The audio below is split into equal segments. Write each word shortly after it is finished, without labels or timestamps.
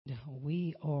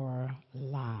We are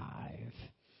live.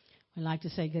 I'd like to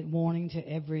say good morning to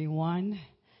everyone.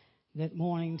 Good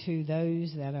morning to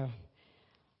those that are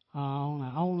on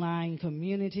our online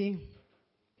community.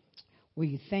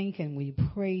 We thank and we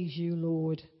praise you,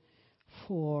 Lord,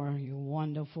 for your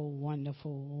wonderful,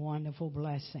 wonderful, wonderful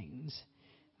blessings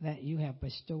that you have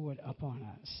bestowed upon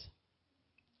us.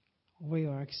 We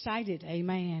are excited,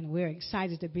 amen. We're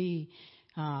excited to be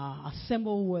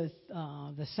assembled with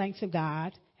the saints of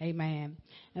God. Amen.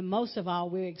 And most of all,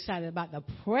 we're excited about the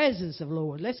presence of the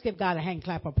Lord. Let's give God a hand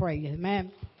clap of praise.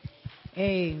 Amen.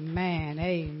 Amen.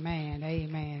 Amen.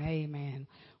 Amen. Amen.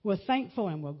 We're thankful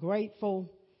and we're grateful.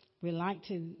 We'd like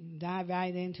to dive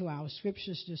right into our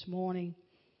scriptures this morning.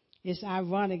 It's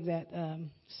ironic that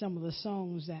some of the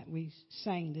songs that we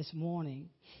sang this morning,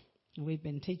 we've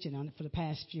been teaching on it for the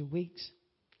past few weeks,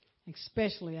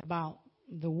 especially about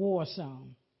the war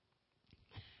song.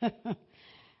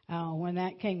 When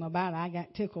that came about, I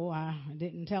got tickled. I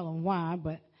didn't tell them why,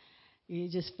 but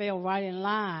it just fell right in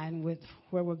line with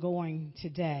where we're going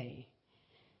today.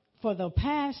 For the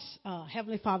past,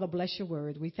 Heavenly Father, bless your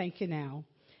word. We thank you now.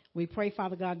 We pray,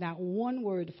 Father God, not one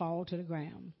word fall to the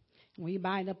ground. We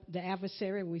bind up the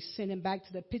adversary. We send him back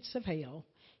to the pits of hell.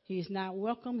 He is not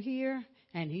welcome here,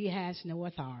 and he has no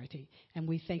authority. And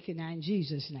we thank you now in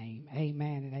Jesus' name.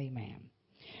 Amen and amen.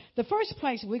 The first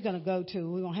place we're going to go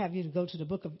to, we're going to have you to go to the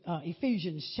book of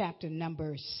Ephesians chapter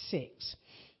number 6.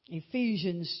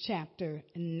 Ephesians chapter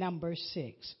number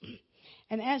 6.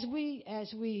 And as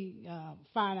we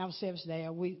find ourselves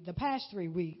there, the past 3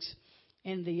 weeks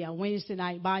in the Wednesday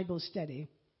night Bible study,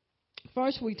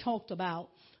 first we talked about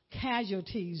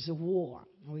casualties of war.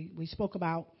 We spoke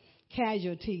about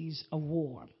casualties of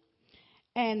war.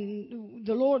 And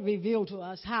the Lord revealed to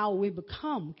us how we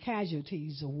become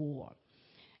casualties of war.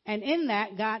 And in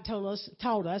that, God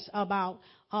told us about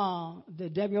the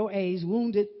WIAs,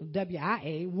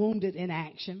 wounded in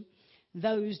action,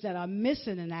 those that are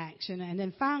missing in action, and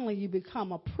then finally you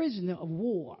become a prisoner of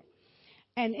war.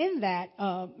 And in that,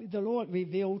 the Lord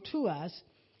revealed to us,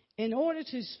 in order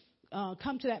to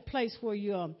come to that place where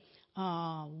you're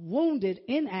wounded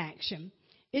in action,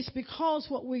 it's because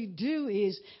what we do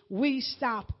is we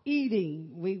stop eating.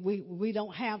 We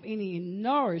don't have any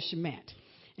nourishment.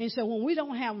 And so when we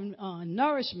don't have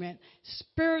nourishment,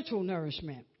 spiritual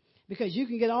nourishment, because you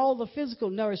can get all the physical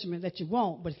nourishment that you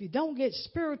want, but if you don't get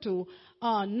spiritual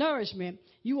nourishment,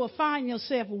 you will find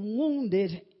yourself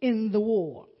wounded in the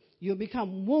war. You'll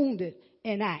become wounded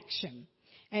in action.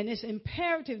 And it's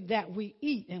imperative that we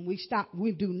eat and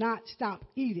we do not stop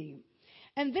eating.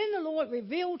 And then the Lord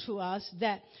revealed to us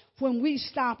that when we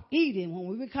stop eating, when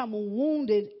we become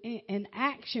wounded in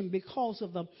action because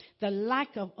of the lack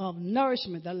of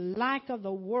nourishment, the lack of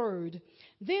the word,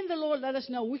 then the Lord let us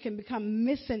know we can become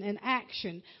missing in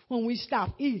action when we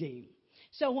stop eating.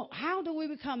 So how do we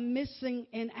become missing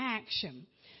in action?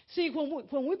 See,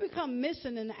 when we become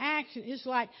missing in action, it's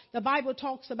like the Bible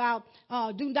talks about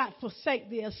do not forsake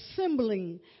the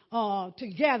assembling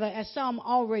together as some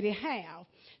already have.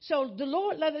 So the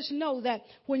Lord let us know that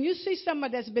when you see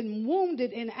somebody that's been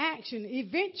wounded in action,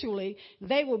 eventually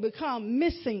they will become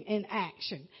missing in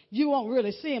action. You won't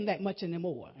really see them that much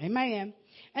anymore. Amen.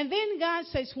 And then God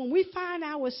says when we find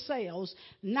ourselves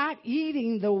not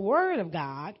eating the word of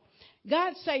God,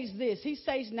 God says this. He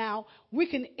says now we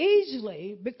can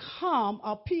easily become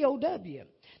a POW.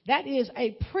 That is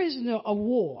a prisoner of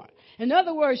war. In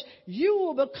other words, you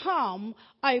will become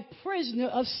a prisoner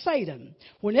of Satan.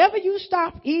 Whenever you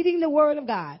stop eating the word of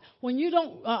God, when you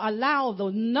don't allow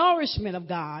the nourishment of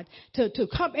God to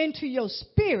come into your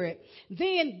spirit,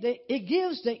 then it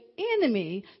gives the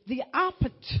enemy the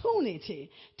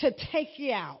opportunity to take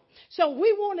you out. So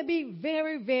we want to be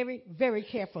very, very, very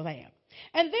careful there.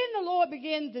 And then the Lord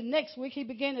began the next week, he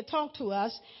began to talk to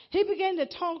us. He began to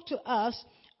talk to us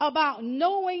about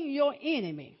knowing your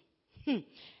enemy.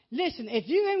 Listen, if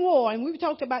you're in war, and we've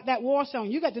talked about that war song,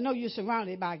 you got to know you're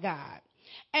surrounded by God.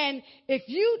 And if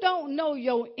you don't know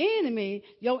your enemy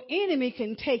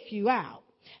can take you out.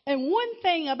 And one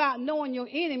thing about knowing your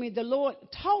enemy, the Lord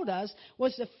told us,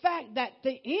 was the fact that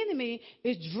the enemy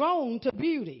is drawn to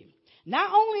beauty.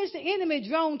 Not only is the enemy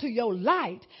drawn to your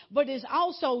light, but is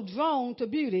also drawn to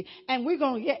beauty. And we're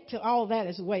going to get to all that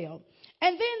as well.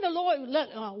 And then the Lord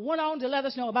went on to let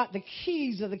us know about the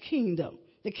keys of the kingdom.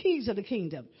 The keys of the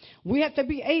kingdom. We have to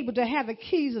be able to have the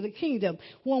keys of the kingdom.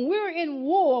 When we're in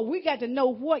war, we got to know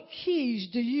what keys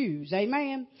to use.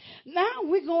 Amen. Now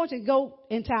we're going to go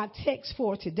into our text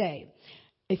for today.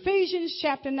 Ephesians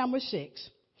chapter number 6.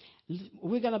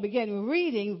 We're going to begin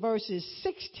reading verses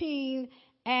 16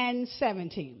 and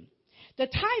 17. The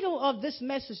title of this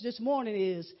message this morning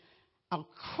is A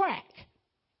Crack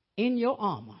in Your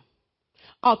Armor.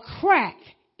 A crack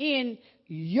in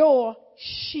your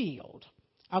shield.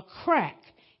 A crack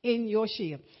in your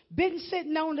shield. Been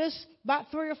sitting on this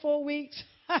about 3 or 4 weeks.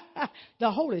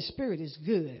 The Holy Spirit is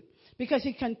good because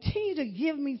he continued to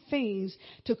give me things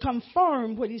to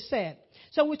confirm what he said.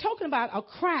 So we're talking about a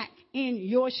crack in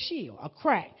your shield. A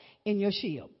crack in your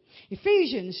shield.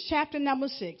 Ephesians chapter number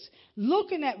 6,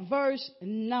 looking at verse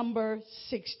number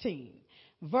 16.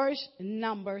 Verse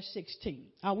number 16.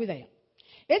 Are we there?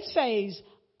 It says,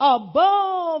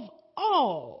 above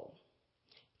all,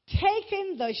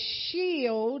 taking the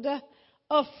shield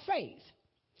of faith,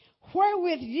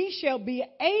 wherewith ye shall be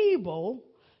able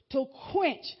to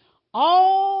quench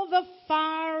all the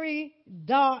fiery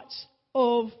darts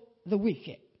of the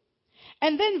wicked.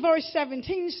 And then verse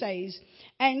 17 says,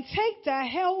 and take the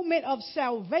helmet of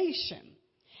salvation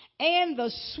and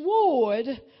the sword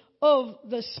of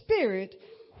the Spirit,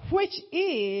 which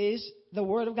is the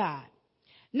word of God.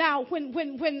 Now, when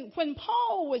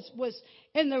Paul was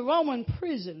in the Roman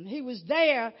prison, he was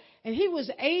there and he was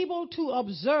able to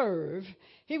observe.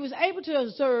 He was able to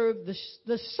observe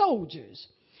the soldiers.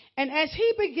 And as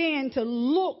he began to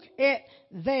look at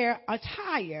their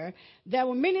attire, there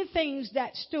were many things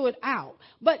that stood out.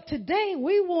 But today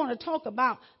we want to talk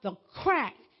about the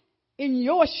crack in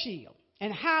your shield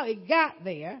and how it got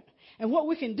there and what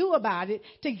we can do about it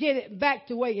to get it back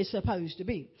the way it's supposed to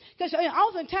be. Because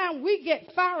oftentimes we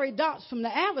get fiery darts from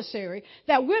the adversary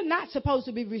that we're not supposed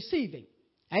to be receiving.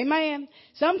 Amen.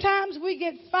 Sometimes we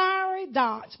get fiery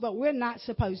darts, but we're not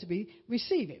supposed to be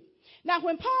receiving. Now,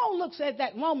 when Paul looks at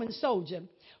that Roman soldier,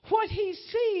 what he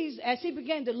sees as he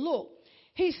began to look,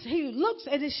 he looks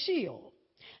at his shield.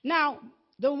 Now,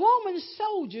 the Roman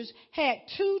soldiers had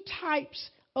 2 types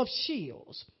of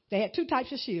shields. They had 2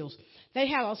 types of shields. They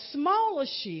had a smaller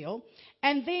shield,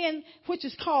 and then which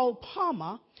is called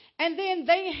pommel, and then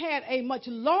they had a much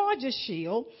larger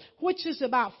shield, which is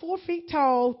about 4 feet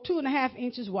tall, 2.5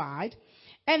 inches wide,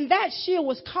 and that shield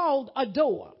was called a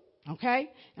door. Okay?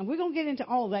 And we're going to get into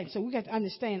all that, so we got to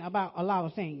understand about a lot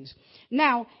of things.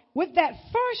 Now, with that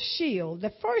first shield,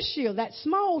 that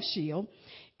small shield,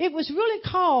 it was really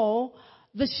called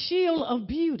the shield of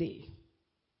beauty.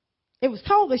 It was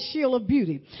called the shield of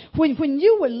beauty. When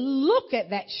you would look at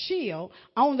that shield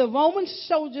on the Roman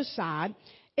soldier side,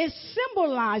 it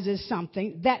symbolizes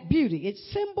something, that beauty. It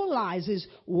symbolizes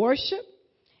worship.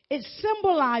 It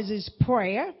symbolizes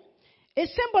prayer. It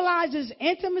symbolizes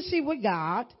intimacy with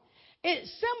God. It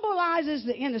symbolizes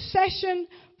the intercession,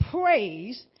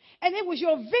 praise, and it was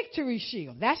your victory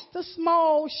shield. That's the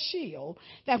small shield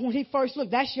that when he first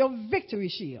looked, that's your victory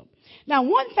shield. Now,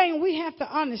 one thing we have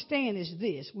to understand is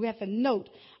this. We have to note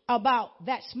about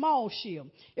that small shield.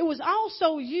 It was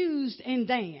also used in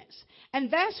dance.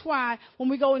 And that's why when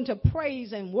we go into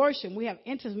praise and worship, we have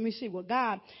intimacy with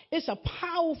God. It's a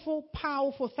powerful,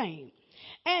 powerful thing.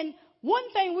 And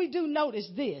one thing we do note is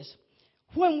this.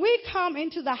 When we come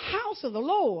into the house of the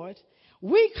Lord,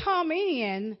 we come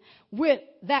in with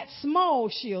that small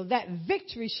shield, that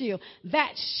victory shield,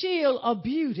 that shield of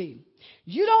beauty.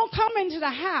 You don't come into the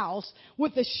house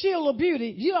with the shield of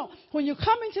beauty. When you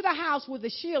come into the house with the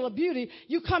shield of beauty,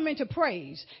 you come into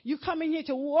praise. You come in here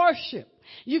to worship.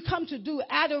 You come to do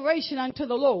adoration unto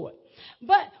the Lord.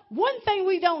 But one thing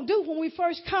we don't do when we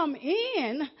first come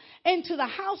into the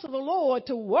house of the Lord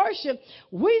to worship,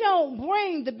 we don't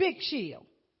bring the big shield.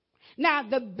 Now,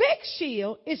 the big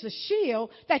shield is a shield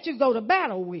that you go to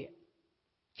battle with.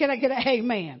 Can I get an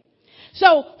amen?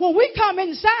 So when we come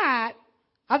inside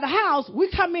of the house,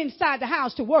 we come inside the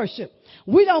house to worship.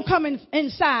 We don't come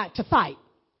inside to fight.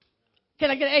 Can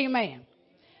I get an amen?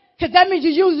 Because that means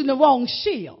you're using the wrong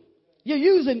shield. You're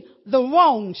using the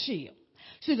wrong shield.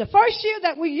 See, the first shield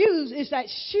that we use is that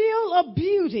shield of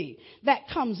beauty that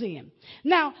comes in.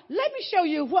 Now, let me show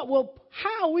you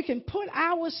how we can put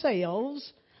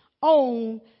ourselves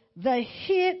on the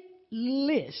hit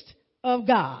list of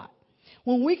God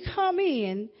when we come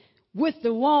in with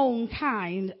the wrong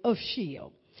kind of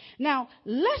shield. Now,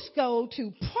 let's go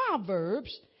to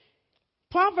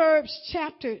Proverbs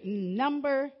chapter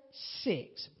number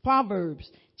 6. Proverbs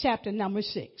chapter number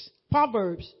 6.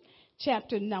 Proverbs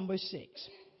chapter number 6.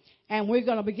 And we're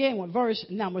going to begin with verse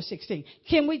number 16.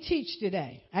 Can we teach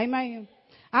today? Amen.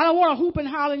 I don't want to hoop and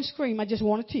holler and scream. I just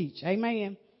want to teach.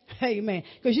 Amen. Amen.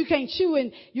 Because you can't chew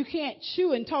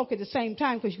and talk at the same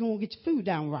time because you won't get your food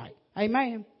down right.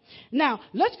 Amen. Now,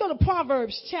 let's go to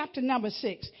Proverbs chapter number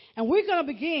 6. And we're going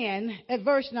to begin at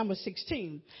verse number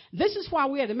 16. This is why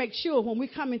we have to make sure when we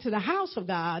come into the house of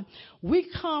God,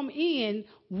 we come in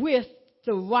with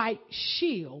the right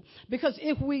shield. Because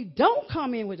if we don't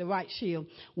come in with the right shield,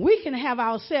 we can have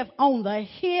ourselves on the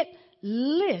hit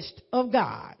list of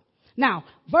God. Now,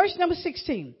 verse number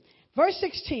 16. Verse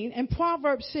 16 in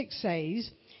Proverbs 6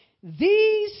 says,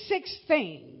 these 6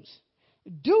 things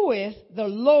doeth the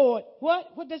Lord.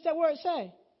 What does that word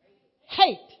say?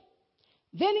 Hate.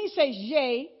 Then he says,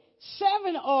 yea,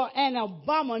 7 are an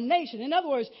abomination. In other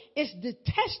words, it's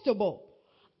detestable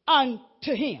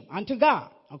unto him, unto God.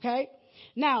 Okay?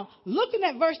 Now, looking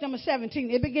at verse number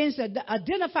 17, it begins to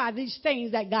identify these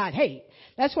things that God hates.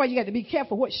 That's why you got to be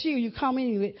careful what shield you come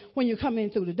in with when you come in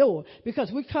through the door.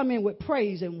 Because we come in with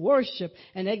praise and worship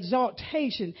and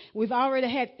exaltation. We've already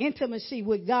had intimacy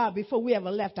with God before we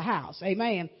ever left the house.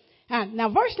 Amen. Now,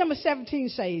 verse number 17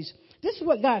 says, this is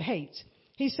what God hates.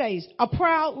 He says, a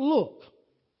proud look.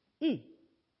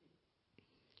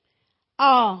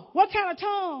 What kind of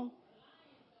tongue?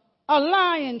 A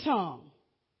lying tongue.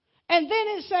 And then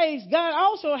it says God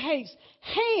also hates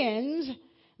hands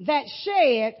that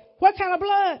shed what kind of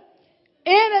blood?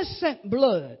 Innocent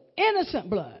blood. Innocent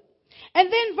blood.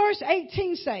 And then verse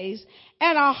 18 says,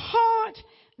 and a heart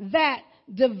that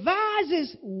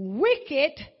devises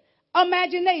wicked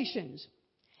imaginations.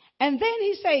 And then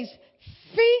he says,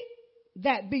 feet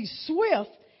that be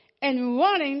swift and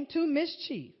running to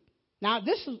mischief. Now,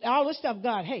 this is all the stuff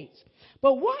God hates.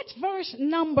 But watch verse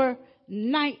number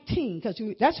 19, because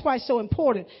that's why it's so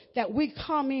important that we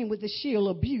come in with the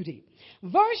shield of beauty.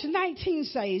 Verse 19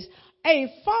 says,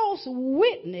 a false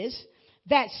witness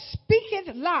that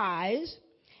speaketh lies,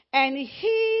 and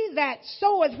he that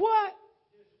soweth what?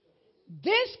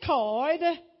 Discord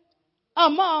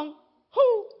among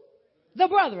who? The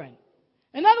brethren.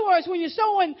 In other words, when you're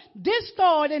sowing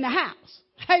discord in the house,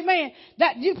 amen,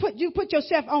 that you put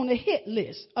yourself on the hit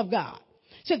list of God.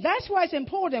 So that's why it's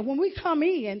important when we come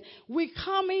in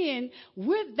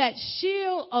with that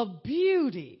shield of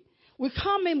beauty. We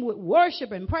come in with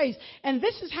worship and praise. And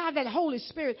this is how that Holy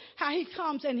Spirit, how he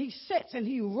comes and he sits and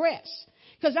he rests.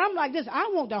 Because I'm like this,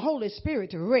 I want the Holy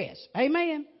Spirit to rest.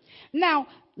 Amen. Now,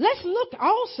 let's look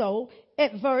also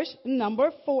at verse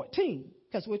number 14.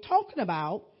 Because we're talking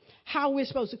about how we're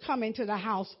supposed to come into the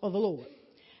house of the Lord.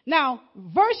 Now,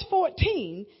 verse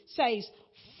 14 says,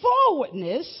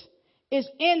 forwardness is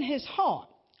in his heart.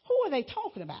 Who are they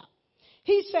talking about?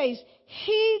 He says,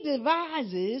 he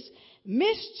devises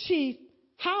mischief.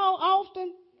 How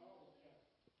often?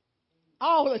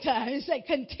 All the time. He says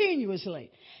continuously.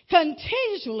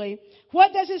 Continuously.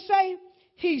 What does it say?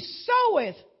 He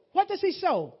soweth. What does he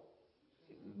sow?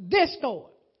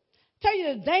 Discord. Tell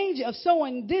you the danger of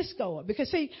sowing discord. Because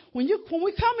see, when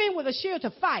we come in with a shield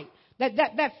to fight,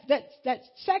 that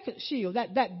second shield,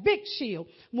 that big shield,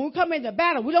 when we come into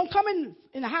battle, we don't come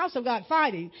in the house of God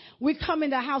fighting. We come in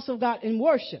the house of God in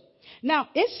worship. Now,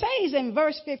 it says in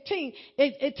verse 15,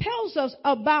 it tells us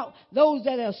about those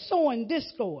that are sowing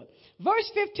discord. Verse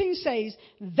 15 says,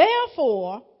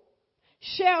 therefore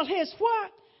shall his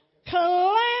what?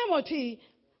 Calamity,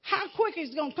 how quick is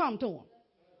it going to come to him?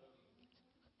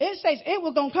 It says it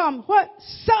was going to come what?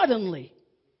 Suddenly.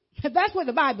 That's what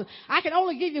the Bible, I can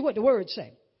only give you what the words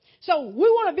say. So we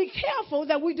want to be careful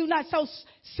that we do not sow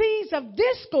seeds of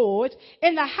discord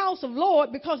in the house of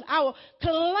Lord, because our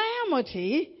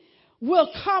calamity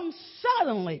will come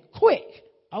suddenly, quick.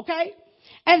 Okay?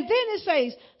 And then it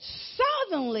says,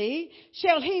 suddenly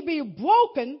shall he be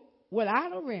broken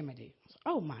without a remedy.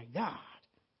 Oh my God.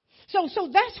 So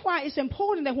that's why it's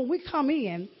important that when we come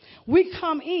in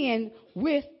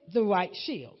with the right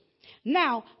shield.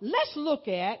 Now, let's look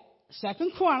at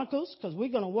 2 Chronicles, because we're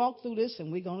going to walk through this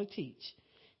and we're going to teach.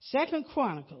 2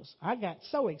 Chronicles. I got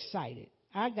so excited.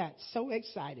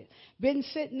 Been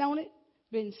sitting on it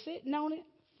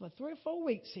for 3 or 4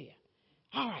 weeks here.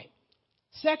 All right.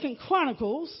 2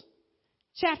 Chronicles,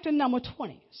 chapter number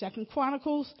 20. 2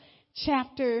 Chronicles,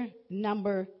 chapter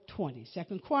number 20.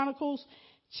 2 Chronicles,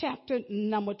 chapter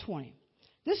number 20.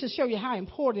 This will show you how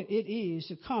important it is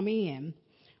to come in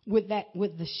with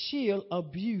the shield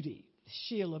of beauty. The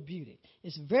shield of beauty.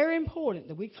 It's very important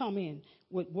that we come in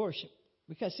with worship.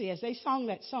 Because, see, as they sung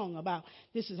that song about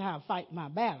this is how I fight my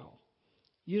battle,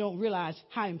 you don't realize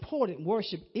how important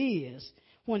worship is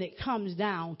when it comes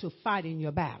down to fighting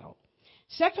your battle.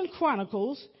 2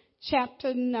 Chronicles,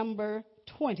 chapter number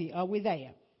 20. Are we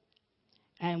there?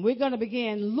 And we're going to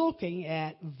begin looking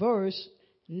at verse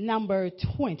number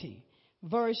 20.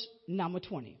 Verse number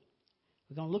 20.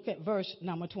 We're going to look at verse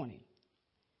number 20.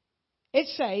 It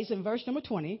says in verse number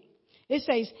 20, it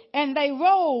says, and they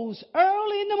rose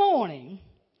early in the morning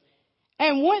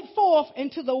and went forth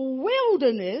into the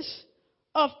wilderness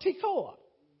of Tekoa.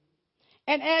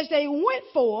 And as they went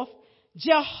forth,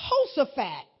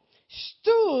 Jehoshaphat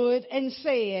stood and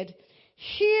said,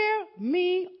 hear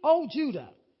me, O Judah,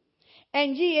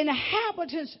 and ye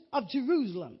inhabitants of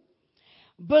Jerusalem.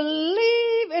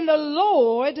 Believe in the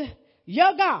Lord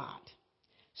your God,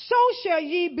 so shall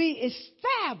ye be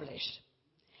established.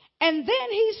 And then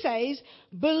he says,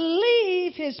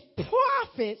 believe his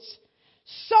prophets,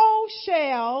 so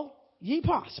shall ye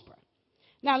prosper.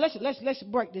 Now let's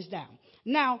break this down.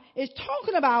 Now it's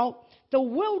talking about the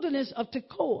wilderness of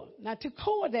Tekoa. Now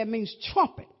Tekoa, that means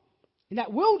trumpet. And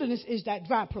that wilderness is that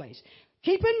dry place.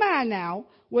 Keep in mind now,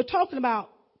 we're talking about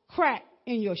crack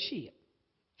in your ship.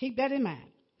 Keep that in mind.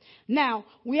 Now,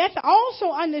 we have to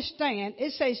also understand,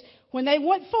 it says, when they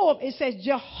went forth, it says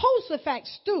Jehoshaphat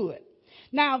stood.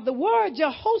 Now, the word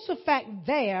Jehoshaphat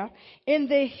there, in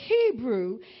the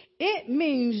Hebrew, it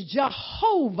means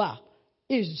Jehovah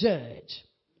is judge.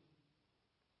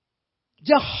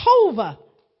 Jehovah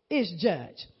is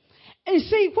judge. And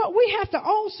see, what we have to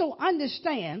also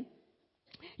understand,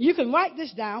 you can write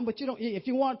this down, but you don't, if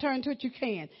you want to turn to it, you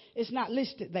can. It's not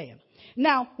listed there.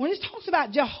 Now, when it talks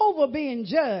about Jehovah being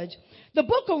judge, the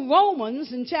book of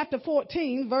Romans in chapter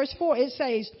 14, verse 4, it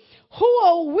says, who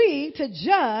are we to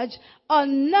judge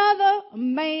another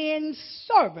man's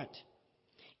servant?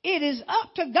 It is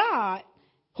up to God,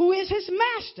 who is his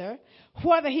master,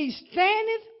 whether he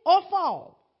standeth or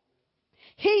fall.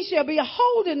 He shall be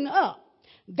holding up.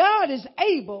 God is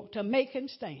able to make him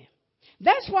stand.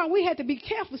 That's why we have to be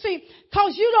careful. See,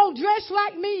 because you don't dress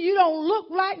like me, you don't look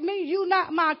like me, you're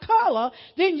not my color,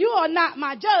 then you are not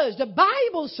my judge. The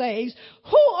Bible says,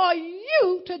 who are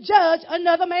you to judge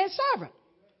another man's servant?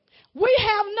 We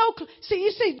have no...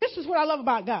 See, this is what I love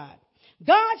about God.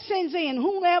 God sends in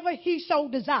whomever he so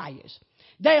desires.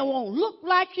 They won't look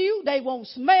like you, they won't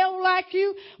smell like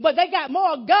you, but they got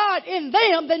more God in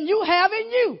them than you have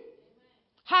in you.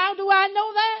 How do I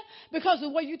know that? Because of the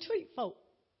way you treat folk.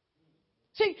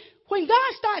 See, when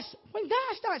God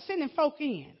starts sending folk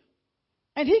in,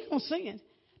 and he gonna send,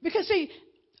 because see,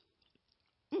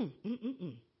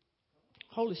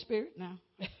 Holy Spirit now.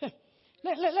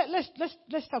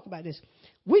 Let's talk about this.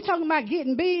 We talking about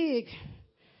getting big.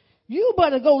 You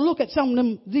better go look at some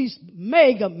of these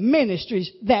mega ministries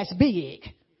that's big,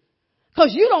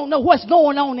 because you don't know what's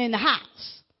going on in the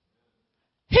house.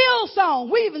 Hillsong,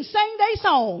 we even sang their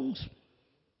songs.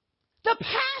 The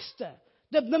pastor.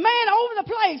 The man over the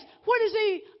place, what is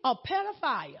he? A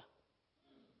pedophile.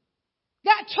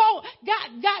 Got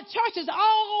churches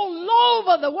all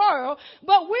over the world,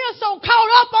 but we're so caught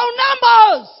up on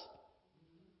numbers.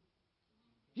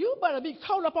 You better be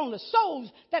caught up on the souls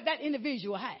that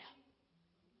individual has.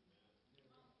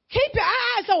 Keep your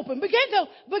eyes open. Begin to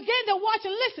watch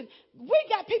and listen. We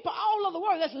got people all over the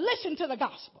world that's listening to the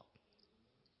gospel.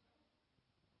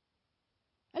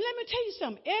 And let me tell you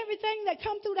something. Everything that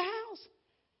come through the house,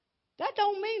 that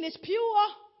don't mean it's pure.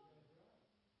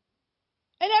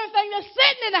 And everything that's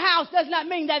sitting in the house does not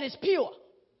mean that it's pure.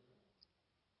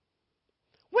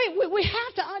 We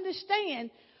have to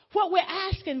understand what we're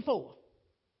asking for.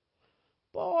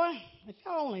 Boy, if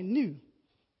y'all only knew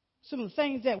some of the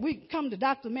things that we come to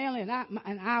Dr. Manley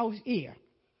and our ear,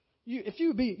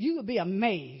 you would be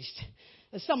amazed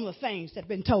at some of the things that have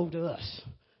been told to us.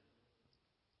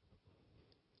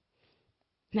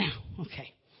 Now,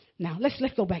 okay. Now, let's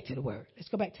go back to the word. Let's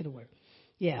go back to the word.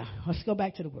 Yeah, let's go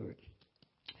back to the word.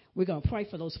 We're going to pray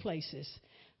for those places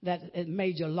that it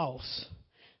major loss.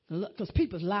 Because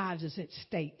people's lives is at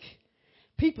stake.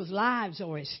 People's lives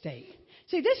are at stake.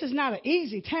 See, this is not an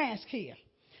easy task here.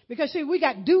 Because, see, we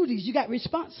got duties. You got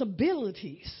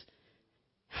responsibilities.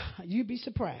 You'd be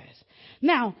surprised.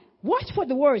 Now, watch what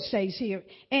the word says here.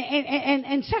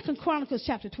 And 2 Chronicles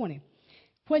chapter 20.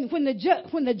 When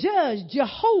the judge,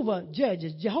 Jehovah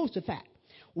judges, Jehoshaphat,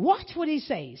 watch what he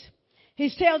says. He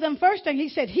tells them first thing, he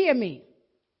said, hear me.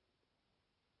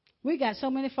 We got so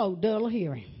many folk dull of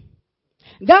hearing.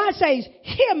 God says,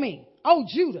 hear me, O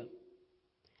Judah.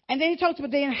 And then he talks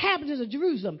about the inhabitants of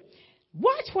Jerusalem.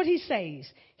 Watch what he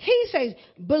says. He says,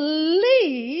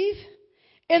 believe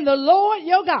in the Lord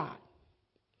your God,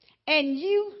 and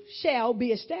you shall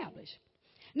be established.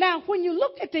 Now, when you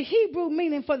look at the Hebrew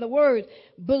meaning for the word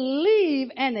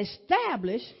believe and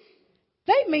establish,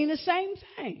 they mean the same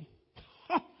thing.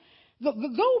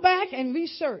 Go back and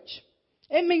research.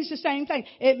 It means the same thing.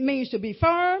 It means to be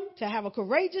firm, to have a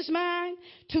courageous mind,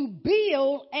 to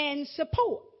build and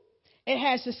support. It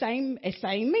has the same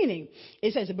meaning.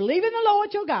 It says, believe in the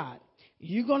Lord your God.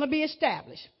 You're going to be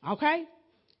established. Okay?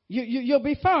 You'll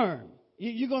be firm.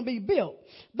 You're going to be built.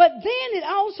 But then it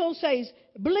also says,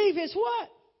 believe his what?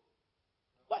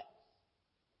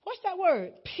 What's that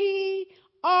word?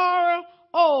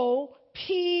 Prophets.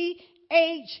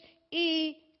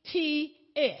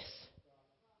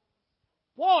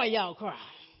 Boy, y'all cry.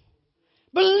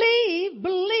 Believe.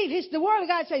 It's the word of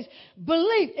God says,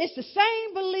 believe. It's the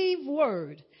same believe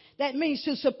word that means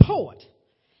to support.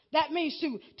 That means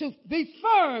to be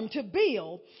firm, to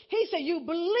build. He said, you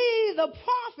believe the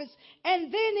prophets, and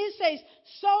then it says,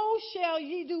 so shall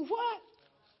ye do what?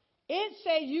 It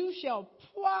says, you shall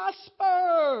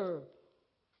prosper.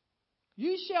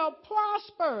 You shall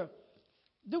prosper.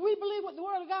 Do we believe what the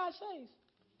word of God says?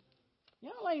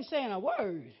 Y'all ain't saying a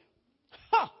word.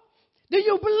 Huh. Do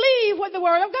you believe what the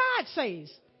word of God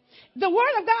says? The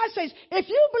word of God says, if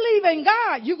you believe in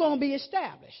God, you're going to be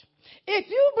established. If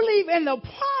you believe in the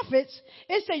prophets,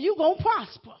 it says you're going to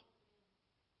prosper.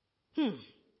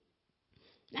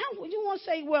 Now, you want to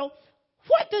say, well,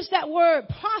 what does that word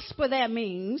prosper there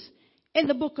means in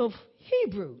the book of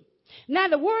Hebrew? Now,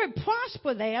 the word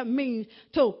prosper there means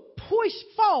to push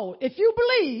forward. If you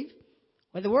believe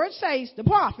what the word says, the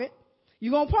prophet,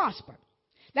 you're going to prosper.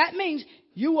 That means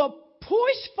you will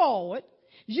push forward,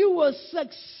 you will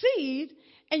succeed,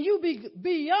 and you'll be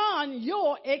beyond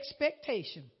your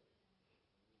expectation.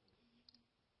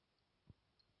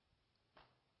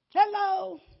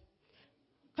 Hello.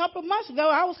 A couple of months ago,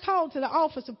 I was called to the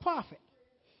office of prophet.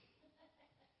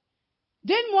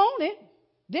 Didn't want it.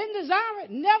 Didn't desire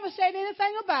it. Never said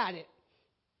anything about it.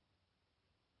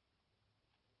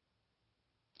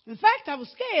 In fact, I was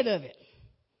scared of it.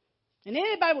 And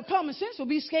anybody with common sense will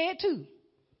be scared too.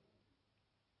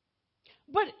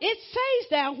 But it says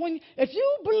that if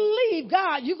you believe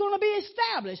God, you're going to be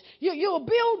established. You'll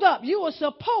build up. You will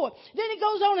support. Then it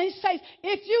goes on and it says,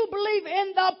 if you believe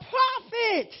in the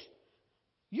prophet,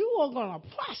 you are going to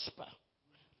prosper.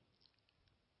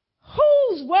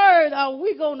 Whose word are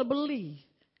we going to believe?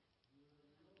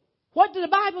 What did the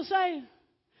Bible say?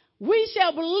 We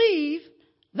shall believe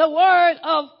the word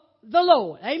of the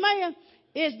Lord. Amen.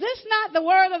 Is this not the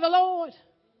word of the Lord?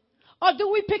 Or do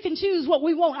we pick and choose what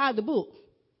we want out of the book?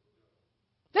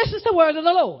 This is the word of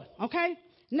the Lord. Okay?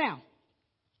 Now,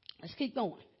 let's keep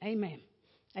going. Amen.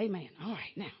 Amen. All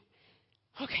right. Now,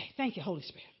 okay. Thank you, Holy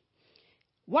Spirit.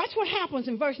 Watch what happens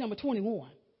in verse number 21.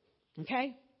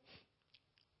 Okay?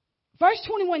 Verse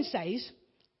 21 says,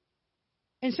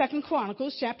 in 2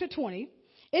 Chronicles chapter 20,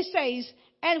 it says,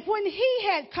 and when he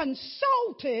had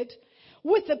consulted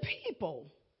with the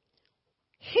people,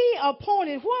 he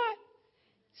appointed what?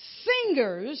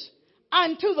 Singers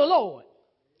unto the Lord.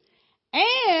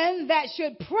 And that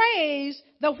should praise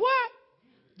the what?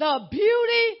 The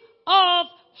beauty of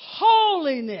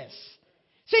holiness.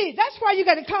 See, that's why you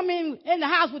got to come in the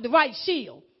house with the right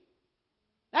shield.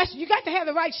 You got to have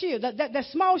the right shield. That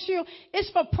small shield is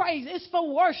for praise. It's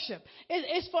for worship.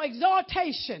 It's for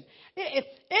exaltation.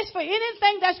 It's for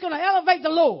anything that's going to elevate the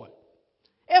Lord.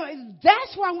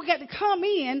 That's why we got to come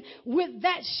in with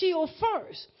that shield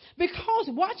first. Because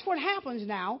watch what happens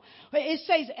now. It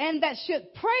says, and that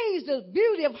should praise the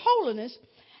beauty of holiness.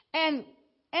 And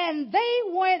they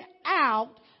went out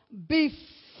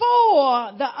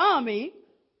before the army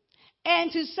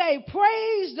and to say,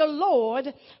 praise the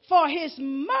Lord, for his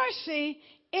mercy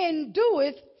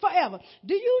endureth forever.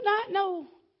 Do you not know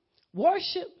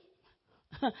worship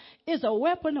is a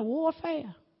weapon of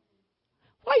warfare?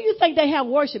 Why do you think they have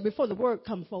worship before the word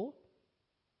comes forth?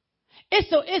 It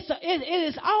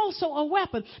is also a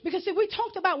weapon. Because see, we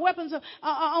talked about weapons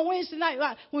on Wednesday night.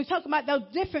 Right? When we talked about those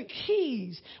different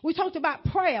keys. We talked about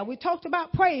prayer. We talked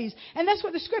about praise. And that's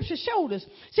what the scripture showed us.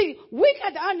 See, we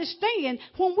got to understand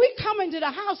when we come into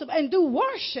the house and do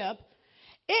worship,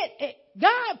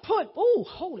 God put,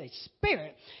 Holy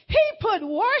Spirit. He put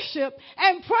worship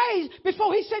and praise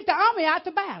before he sent the army out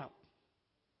to battle.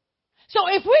 So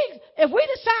if we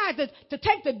decide to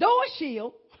take the door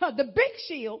shield, the big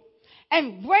shield,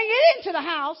 and bring it into the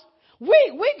house,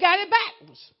 we got it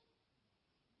backwards.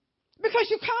 Because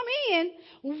you come in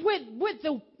with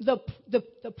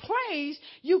the praise,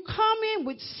 you come in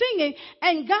with singing,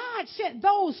 and God sent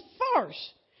those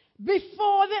first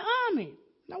before the army.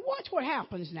 Now watch what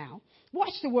happens now.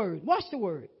 Watch the word. Watch the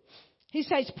word. He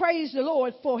says, praise the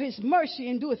Lord, for his mercy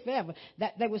endureth forever.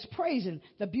 That they was praising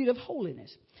the beauty of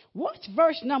holiness. Watch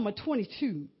verse number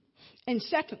 22 in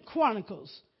 2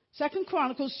 Chronicles. 2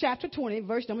 Chronicles chapter 20,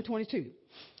 verse number 22.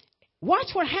 Watch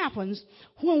what happens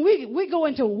when we go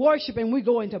into worship and we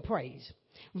go into praise.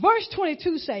 Verse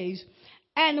 22 says,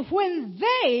 and when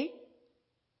they,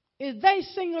 is they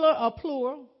singular or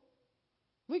plural?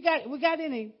 We got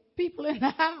any people in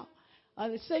the house?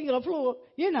 The singular plural,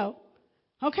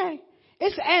 Okay.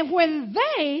 And when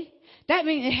they, that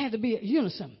means it had to be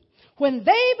unison. When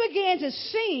they began to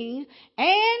sing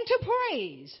and to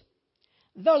praise,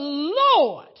 The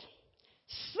Lord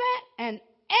set an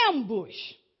ambush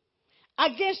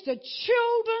against the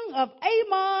children of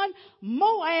Ammon,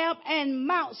 Moab, and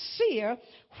Mount Seir,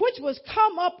 which was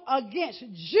come up against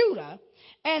Judah,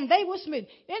 and they were smitten.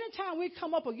 Anytime we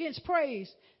come up against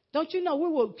praise, don't you know we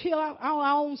will kill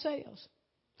our own selves?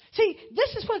 See,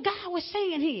 this is what God was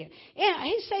saying here. And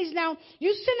he says now,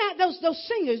 you send out those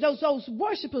singers, those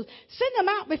worshipers, send them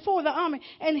out before the army.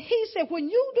 And he said, when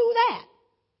you do that,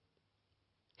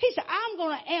 he said, I'm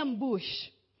going to ambush.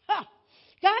 Huh.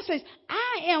 God says,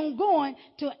 I am going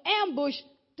to ambush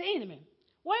the enemy.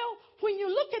 Well, when you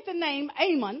look at the name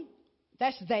Ammon,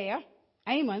 that's there,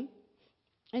 Ammon,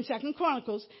 in 2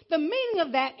 Chronicles, the meaning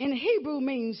of that in Hebrew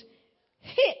means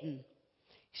hidden.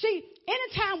 See,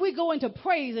 anytime we go into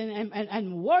praise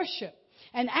and worship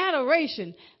and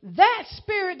adoration, that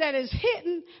spirit that is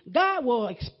hidden, God will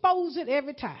expose it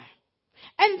every time.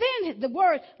 And then the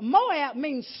word Moab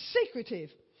means secretive,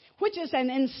 which is an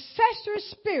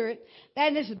incestuous spirit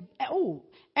that is,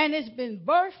 and it's been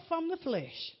birthed from the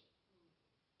flesh.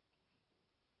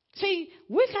 See,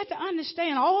 we got to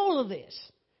understand all of this.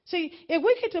 See, if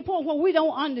we get to the point where we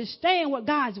don't understand what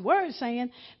God's word is saying,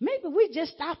 maybe we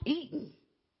just stop eating.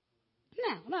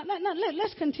 Now,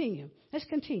 let's continue. Let's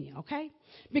continue, okay?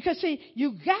 Because, see,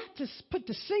 you got to put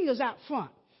the singers out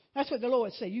front. That's what the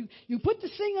Lord said. You put the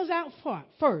singers out front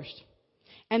first,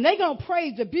 and they're going to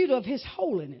praise the beauty of his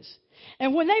holiness.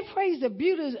 And when they praise the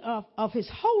beauty of his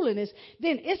holiness,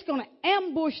 then it's going to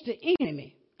ambush the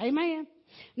enemy. Amen?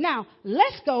 Now,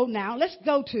 let's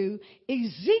go to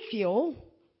Ezekiel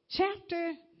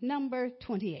chapter number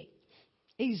 28.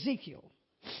 Ezekiel.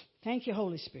 Thank you,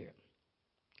 Holy Spirit.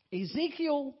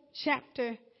 Ezekiel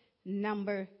chapter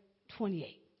number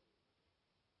 28.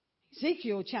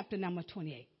 Ezekiel chapter number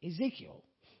 28. Ezekiel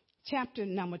chapter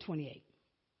number 28.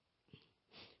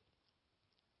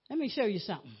 Let me show you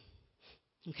something.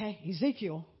 Okay,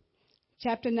 Ezekiel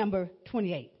chapter number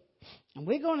 28. And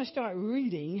we're going to start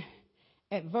reading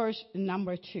at verse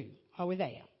number 2. Are we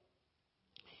there?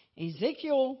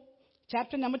 Ezekiel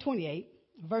chapter number 28,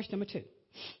 verse number 2.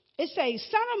 It says,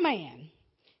 Son of man,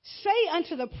 say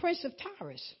unto the prince of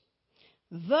Tyrus,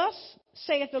 thus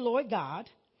saith the Lord God,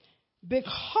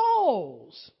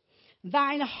 because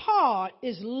thine heart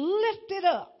is lifted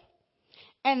up,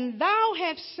 and thou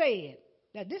hast said,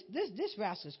 that this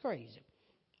rascal is crazy,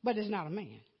 but it's not a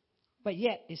man. But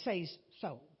yet it says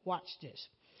so. Watch this.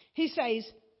 He says,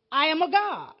 I am a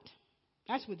God.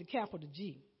 That's with the capital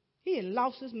G. He had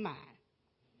lost his mind.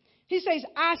 He says,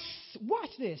 watch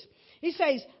this. He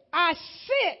says, I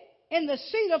sit in the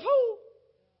seat of who?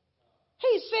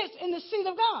 He sits in the seat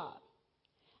of God.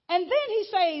 And then he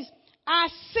says, I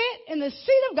sit in the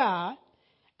seat of God.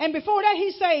 And before that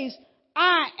he says,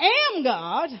 I am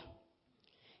God.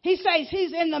 He says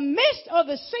he's in the midst of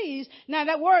the seas. Now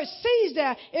that word seas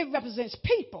there, it represents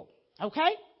people.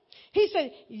 Okay? He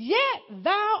said, yet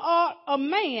thou art a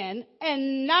man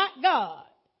and not God.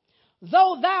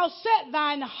 Though thou set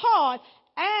thine heart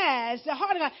as the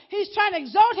heart of God. He's trying to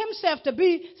exalt himself to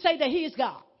say that he is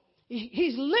God.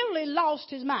 He's literally lost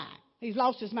his mind. He's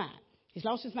lost his mind. He's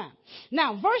lost his mind.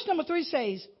 Now, verse number 3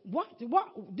 says,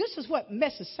 this is what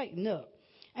messes Satan up.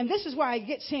 And this is why it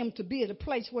gets him to be at a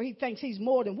place where he thinks he's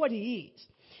more than what he is.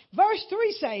 Verse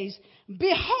 3 says,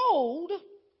 behold,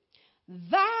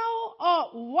 thou art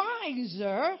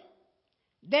wiser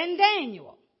than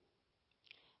Daniel.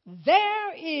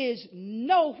 There is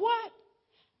no what?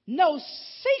 No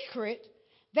secret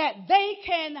that they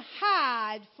can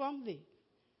hide from thee.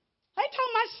 They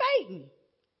talking about Satan,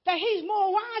 that he's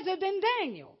more wiser than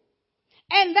Daniel.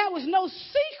 And that was no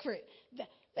secret.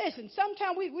 Listen,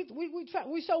 sometimes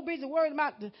we so busy worried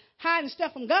about hiding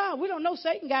stuff from God, we don't know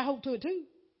Satan got hold to it too.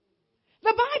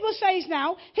 The Bible says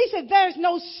now, he said there's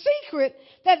no secret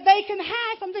that they can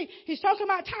hide from thee. He's talking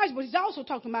about Tyrus, but he's also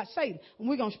talking about Satan. And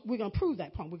we're going to prove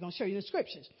that point. We're going to show you the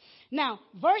scriptures. Now,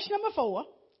 verse number 4,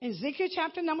 in Ezekiel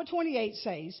chapter number 28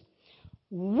 says,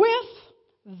 with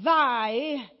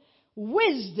thy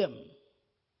wisdom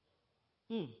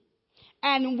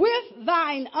and with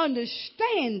thine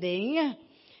understanding,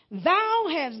 thou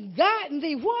hast gotten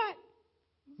thee what?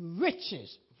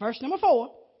 Riches. Verse number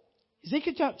 4.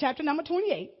 Ezekiel chapter number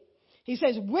 28. He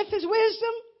says, with his wisdom,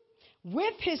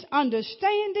 with his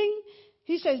understanding,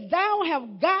 he says, thou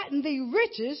have gotten thee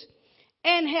riches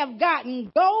and have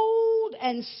gotten gold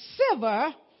and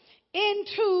silver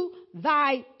into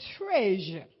thy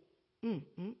treasure.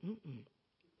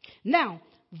 Now,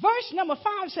 verse number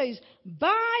 5 says,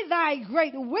 by thy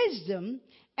great wisdom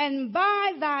and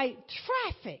by thy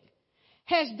traffic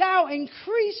hast thou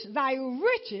increased thy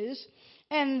riches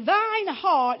and thine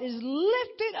heart is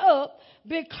lifted up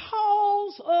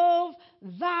because of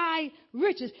thy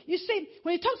riches. You see,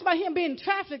 when he talks about him being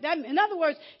trafficked, in other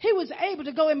words, he was able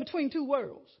to go in between two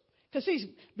worlds. Because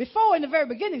before, in the very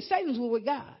beginning, Satan was with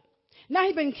God. Now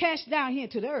he's been cast down here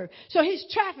to the earth. So he's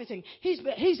trafficking. He's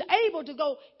able to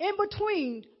go in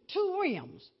between two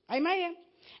realms. Amen?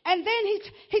 And then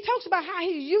he talks about how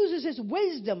he uses his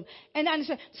wisdom and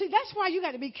understand. See, that's why you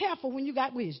got to be careful when you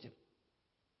got wisdom.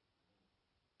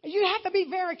 You have to be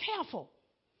very careful.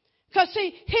 Because,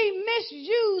 see, he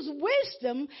misused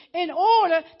wisdom in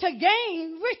order to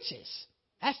gain riches.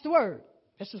 That's the word.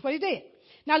 This is what he did.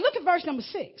 Now, look at verse number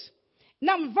 6.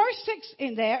 Now, verse 6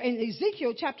 in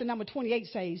Ezekiel chapter number 28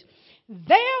 says,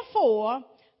 therefore,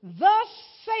 thus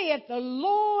saith the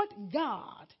Lord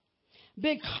God,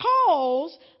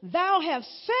 because thou hast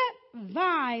set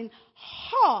thine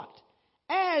heart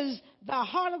as the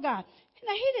heart of God.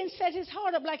 Now, he didn't set his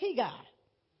heart up like he got.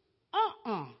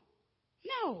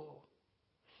 No.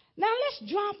 Now,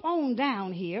 let's drop on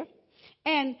down here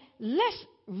and let's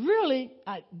really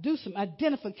do some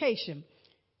identification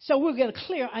so we'll get a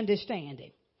clear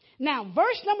understanding. Now,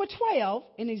 verse number 12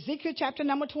 in Ezekiel chapter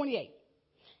number 28.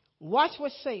 Watch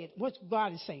what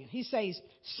God is saying. He says,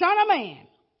 Son of man,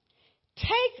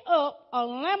 take up a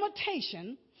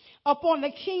lamentation upon the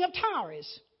king of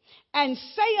Tyrus, and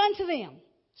say unto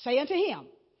him,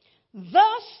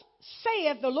 thus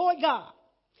saith the Lord God,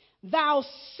 thou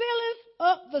sealest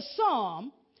up the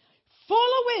psalm, full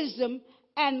of wisdom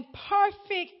and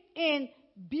perfect in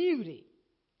beauty.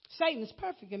 Satan is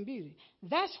perfect in beauty.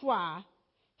 That's why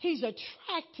he's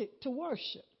attracted to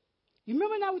worship. You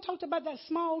remember now we talked about that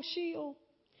small shield?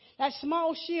 That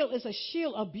small shield is a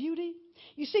shield of beauty.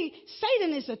 You see,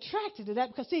 Satan is attracted to that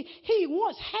because, see, he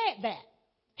once had that.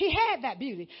 He had that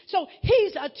beauty. So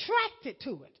he's attracted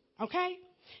to it. Okay?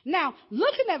 Now,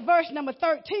 looking at verse number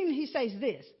 13, he says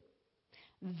this.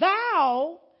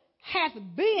 Thou hast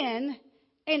been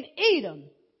in Eden,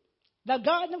 the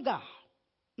garden of God.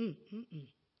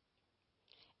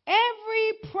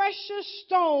 Every precious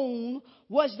stone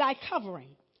was thy covering.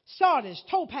 Sardis,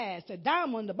 topaz, the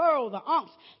diamond, the beryl, the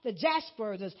onyx, the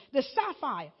jasper, the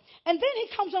sapphire. And then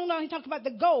he comes on down, he talks about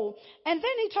the gold. And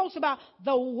then he talks about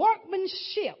the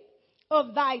workmanship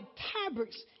of thy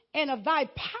tabrets and of thy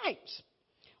pipes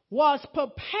was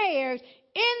prepared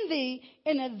in thee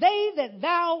in the day that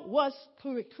thou wast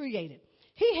created.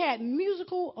 He had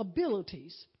musical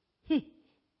abilities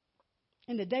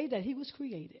in the day that he was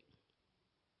created.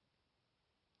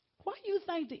 Why do you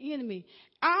think the enemy,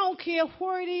 I don't care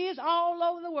where it is, all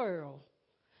over the world,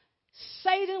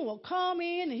 Satan will come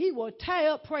in and he will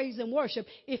tear up praise and worship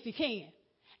if he can.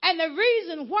 And the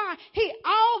reason why,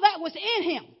 all that was in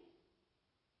him.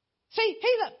 See,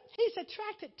 he's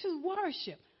attracted to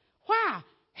worship. Why?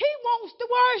 He wants to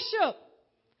worship.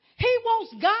 He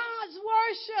wants God's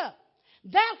worship.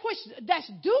 That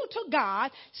that's due to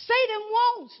God, Satan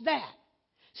wants that.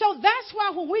 So that's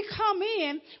why when we come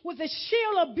in with the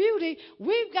shield of beauty,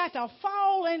 we've got to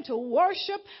fall into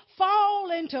worship,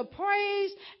 fall into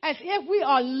praise as if we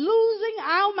are losing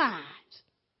our minds.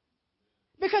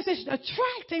 Because it's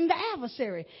attracting the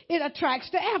adversary. It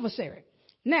attracts the adversary.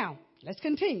 Now, let's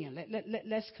continue.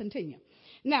 Let's continue.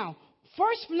 Now,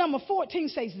 verse number 14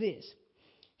 says this.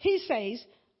 He says,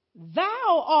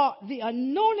 thou art the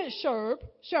anointed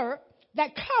cherub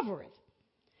that covereth.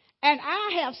 And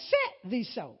I have set thee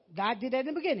so. God did that in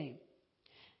the beginning.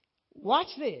 Watch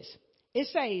this. It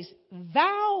says,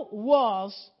 thou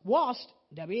wast,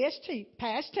 W-S-T,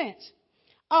 past tense,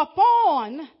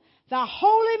 upon the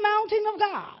holy mountain of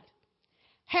God,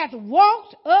 hath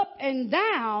walked up and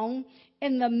down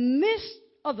in the midst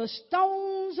of the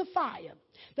stones of fire.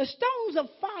 The stones of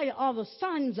fire are the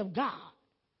sons of God.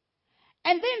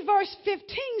 And then verse 15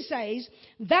 says,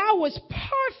 thou wast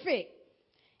perfect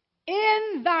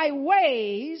in thy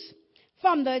ways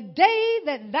from the day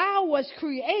that thou wast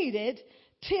created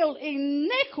till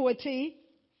iniquity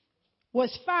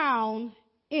was found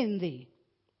in thee.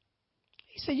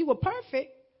 He said you were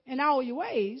perfect in all your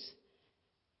ways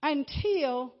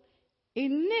until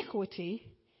iniquity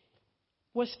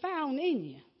was found in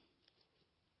you.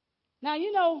 Now,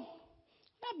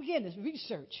 I began to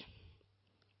research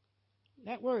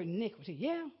that word iniquity.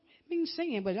 Yeah, it means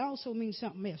sin, but it also means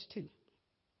something else too.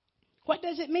 What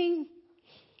does it mean?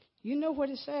 You know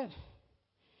what it said?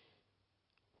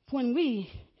 When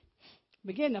we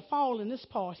begin to fall in this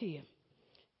part here,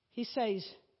 he says,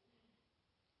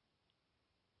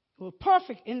 "Were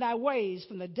perfect in thy ways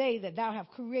from the day that thou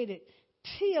hast created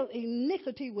till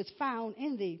iniquity was found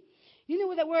in thee." You know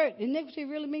what that word iniquity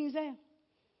really means there?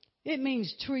 It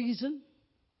means treason.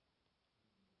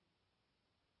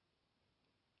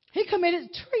 He committed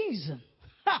treason.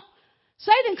 Ha!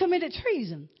 Satan committed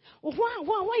treason. Well,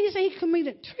 why do you say he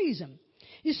committed treason?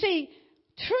 You see,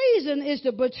 treason is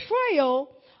the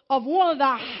betrayal of one of the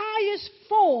highest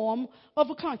form of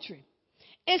a country.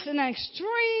 It's an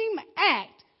extreme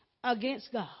act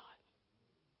against God.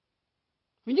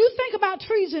 When you think about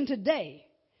treason today,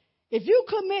 if you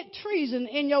commit treason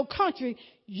in your country,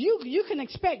 you can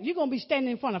expect you're going to be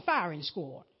standing in front of a firing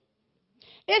squad.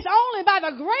 It's only by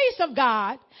the grace of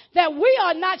God that we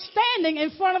are not standing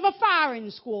in front of a firing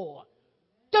squad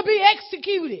to be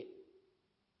executed.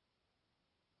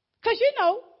 Because,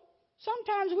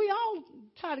 sometimes we all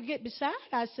try to get beside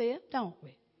ourselves, don't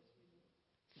we?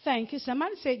 Thank you.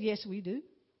 Somebody said, yes, we do.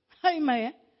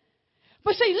 Amen.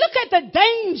 But see, look at the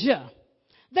danger.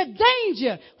 The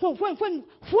danger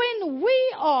when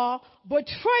we are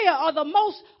betrayal of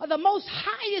the most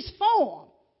highest form.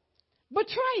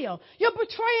 Betrayal. You're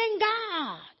betraying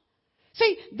God.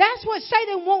 See, that's what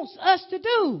Satan wants us to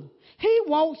do. He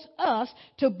wants us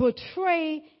to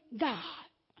betray God.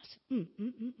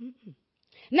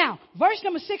 Now, verse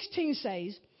number 16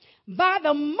 says, by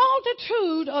the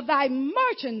multitude of thy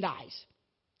merchandise,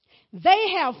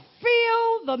 they have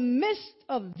filled the midst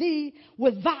of thee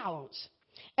with violence,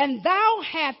 and thou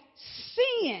hast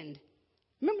sinned.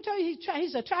 Remember, I told you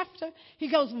he's a trafficker. He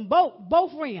goes from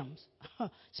both realms,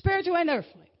 spiritual and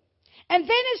earthly. And then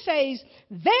it says,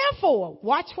 therefore,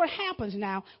 watch what happens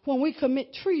now when we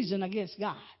commit treason against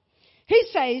God. He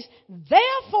says,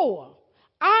 therefore,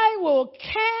 I will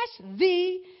cast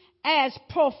thee as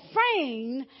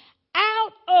profane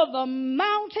out of the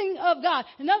mountain of God.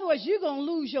 In other words, you're going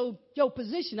to lose your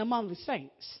position among the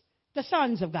saints, the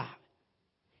sons of God.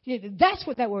 Yeah, that's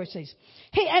what that word says.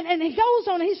 And he goes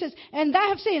on and he says, and thou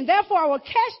have sinned, therefore I will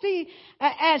cast thee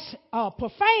as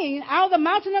profane out of the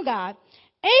mountain of God,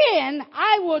 and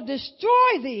I will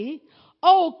destroy thee,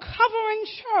 O covering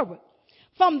cherub,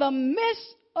 from the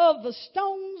midst of the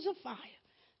stones of fire.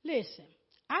 Listen,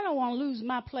 I don't want to lose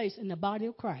my place in the body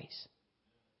of Christ.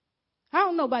 I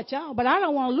don't know about y'all, but I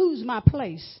don't want to lose my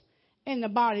place in the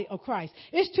body of Christ.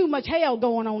 It's too much hell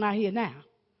going on out here now.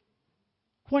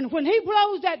 When he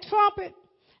blows that trumpet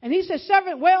and he says,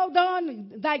 servant, well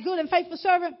done, thy good and faithful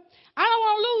servant, I don't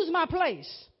want to lose my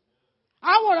place.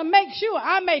 I want to make sure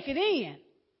I make it in.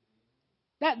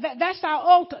 That's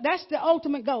the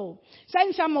ultimate goal.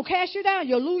 Satan said, I'm going to cast you down.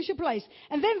 You'll lose your place.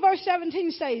 And then verse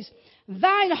 17 says,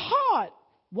 thine heart,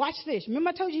 watch this.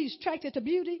 Remember I told you he's attracted to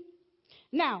beauty?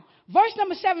 Now, verse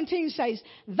number 17 says,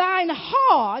 thine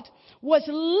heart was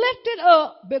lifted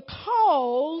up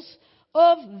because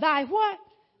of thy what?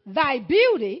 Thy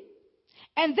beauty.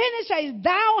 And then it says,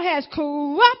 thou hast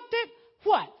corrupted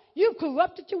what? You've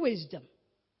corrupted your wisdom.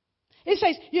 It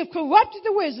says, you've corrupted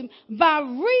the wisdom by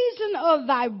reason of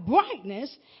thy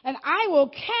brightness, and I will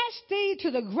cast thee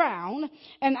to the ground,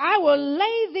 and I will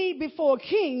lay thee before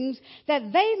kings,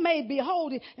 that they may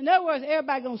behold thee. In other words,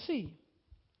 everybody going to see you.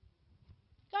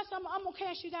 I'm going to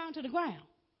cast you down to the ground.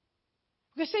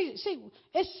 Because see,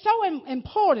 it's so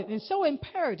important and so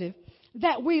imperative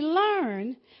that we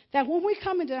learn that when we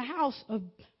come into the house of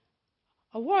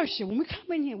worship, when we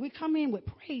come in here, we come in with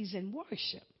praise and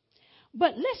worship.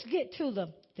 But let's get to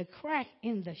the crack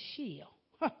in the shield.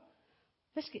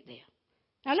 Let's get there.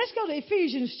 Now let's go to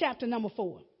Ephesians chapter number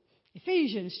 4.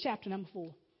 Ephesians chapter number 4.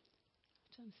 I'm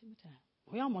trying to see what time.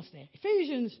 We're almost there.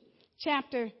 Ephesians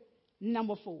chapter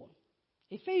number 4.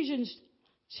 Ephesians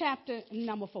chapter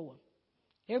number 4.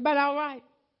 Everybody all right?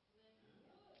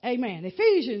 Amen.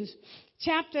 Ephesians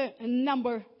chapter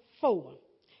number 4.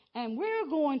 And we're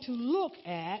going to look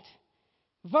at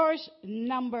verse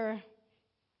number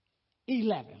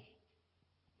 11.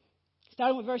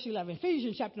 Starting with verse 11.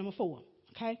 Ephesians chapter number 4.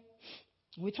 Okay?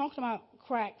 We're talking about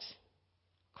crack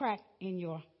in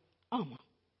your armor.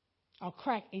 Or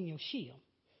crack in your shield.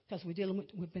 Because we've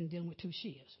been dealing with two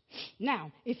shields.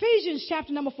 Now, Ephesians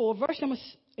chapter number 4, verse number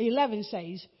 11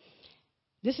 says,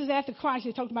 this is after Christ,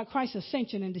 he talked about Christ's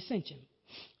ascension and descension.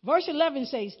 Verse 11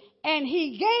 says, and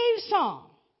he gave some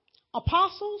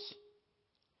apostles,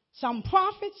 some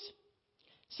prophets,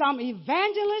 some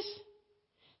evangelists,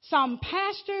 some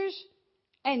pastors,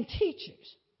 and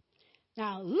teachers.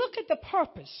 Now, look at the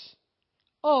purpose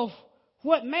of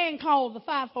what man called the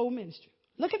fivefold ministry.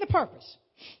 Look at the purpose.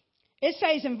 It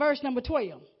says in verse number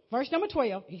 12,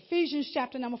 Ephesians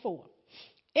chapter number 4,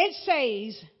 it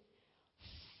says,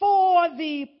 for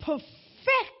the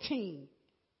perfecting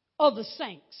of the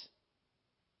saints.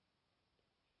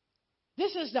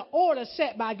 This is the order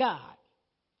set by God.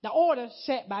 The order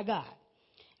set by God.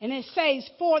 And it says,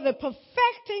 for the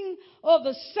perfecting of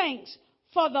the saints,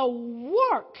 for the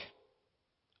work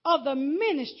of the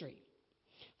ministry,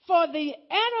 for the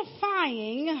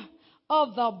edifying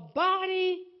of the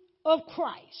body of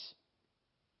Christ.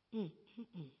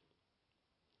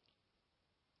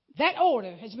 That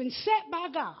order has been set by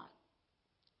God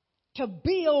to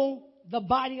build the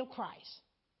body of Christ.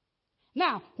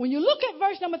 Now, when you look at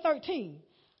verse number 13,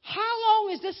 how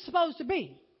long is this supposed to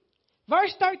be?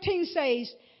 Verse 13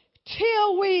 says,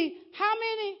 till we, how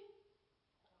many?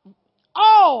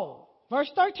 All.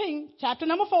 Verse 13, chapter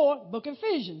number 4, book of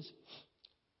Ephesians.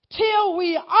 Till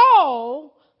we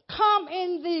all come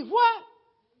in the what?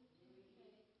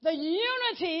 The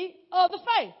unity of the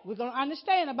faith. We're going to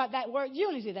understand about that word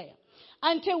unity there.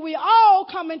 Until we all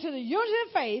come into the unity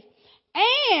of faith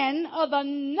and of the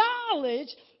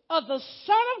knowledge of the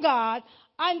Son of God,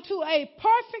 unto a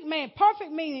perfect man,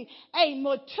 perfect meaning a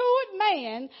matured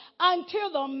man,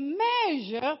 until the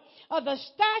measure of the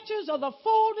statures of the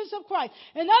fullness of Christ.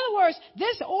 In other words,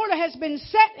 this order has been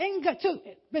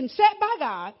set by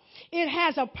God. It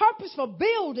has a purpose for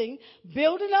building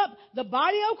up the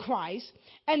body of Christ.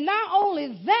 And not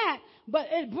only that, but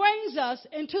it brings us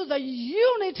into the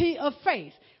unity of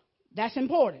faith. That's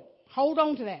important. Hold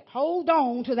on to that. Hold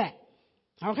on to that.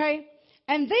 Okay?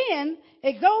 And then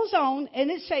it goes on and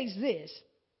it says this.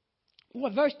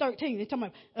 Well, verse 13, it's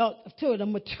talking about to the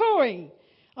maturing,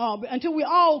 until we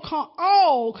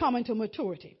all come into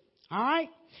maturity. All right?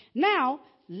 Now,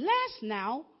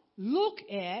 let's look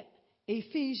at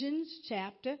Ephesians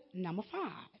chapter number 5.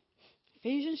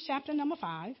 Ephesians chapter number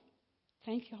 5.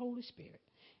 Thank you, Holy Spirit.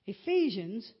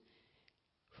 Ephesians,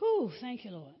 thank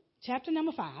you, Lord. Chapter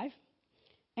number 5.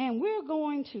 And we're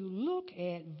going to look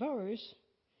at verse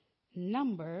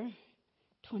number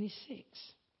 26.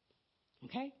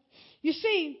 Okay? You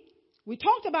see, we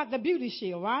talked about the beauty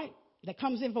shield, right? That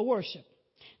comes in for worship.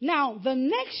 Now, the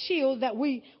next shield that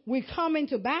we come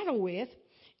into battle with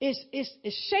is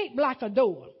shaped like a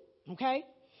door. Okay?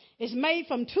 It's made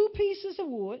from 2 pieces of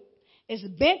wood. It's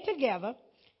bent together.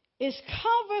 It's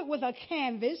covered with a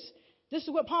canvas. This is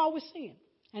what Paul was saying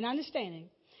and understanding.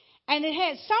 And it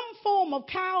had some form of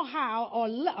cowhide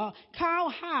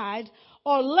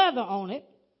or leather on it.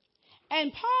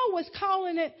 And Paul was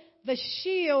calling it the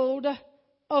shield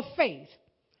of faith.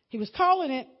 He was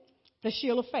calling it the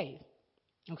shield of faith.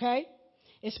 Okay?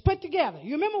 It's put together.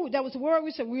 You remember that was the word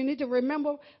we said we need to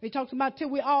remember? We talked about till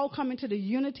we all come into the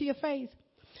unity of faith.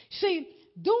 See,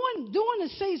 during the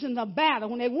season of battle,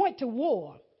 when they went to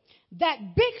war, that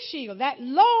big shield, that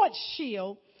large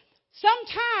shield,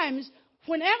 sometimes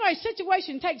whenever a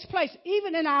situation takes place,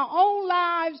 even in our own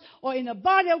lives or in the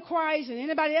body of Christ and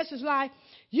anybody else's life,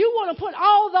 you want to put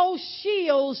all those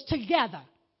shields together.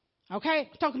 Okay?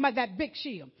 Talking about that big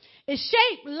shield. It's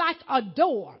shaped like a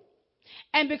door.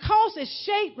 And because it's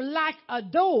shaped like a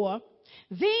door,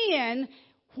 then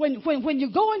when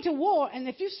you go into war, and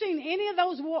if you've seen any of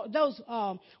those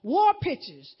war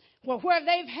pictures where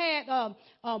they've had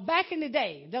back in the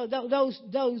day,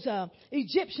 those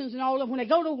Egyptians and all of them, when they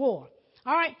go to war.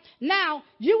 All right. Now,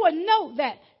 you would note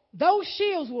that those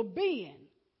shields will bend.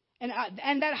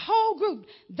 And that whole group,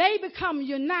 they become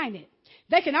united.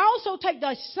 They can also take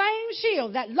the same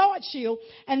shield, that large shield,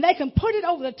 and they can put it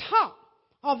over the top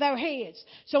of their heads.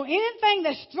 So anything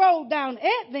that's thrown down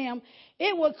at them,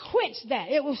 it will quench that.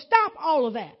 It will stop all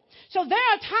of that. So there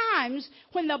are times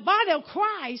when the body of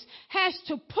Christ has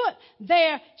to put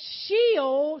their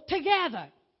shield together.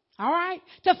 All right?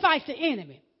 To fight the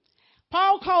enemy.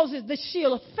 Paul calls it the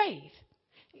shield of faith.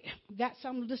 Got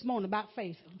something this morning about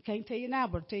faith. Can't tell you now,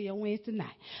 but I'll tell you on Wednesday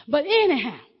night. But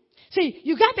anyhow, see,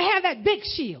 you got to have that big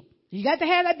shield. You got to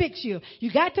have that big shield.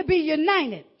 You got to be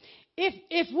united.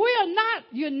 If we are not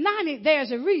united,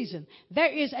 there's a reason.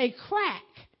 There is a crack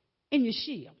in your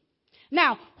shield.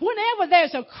 Now, whenever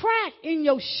there's a crack in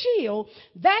your shield,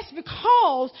 that's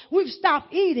because we've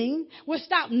stopped eating, we've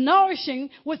stopped nourishing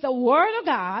with the Word of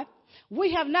God.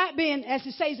 We have not been, as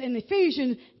it says in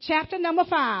Ephesians chapter number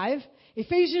 5,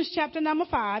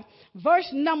 verse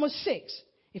number 6.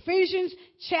 Ephesians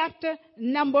chapter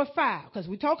number 5, because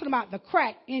we're talking about the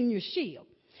crack in your shield.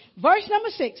 Verse number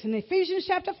 6 in Ephesians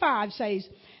chapter 5 says,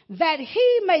 that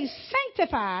he may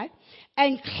sanctify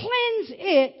and cleanse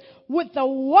it with the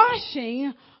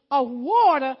washing of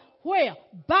water, where?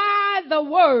 By the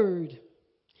word.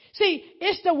 See,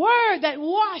 it's the word that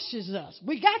washes us.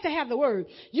 We got to have the word.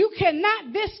 You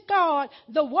cannot discard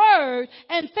the word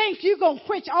and think you're going to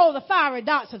quench all the fiery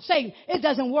darts of Satan. It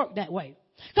doesn't work that way.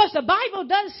 Because the Bible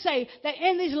does say that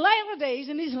in these latter days,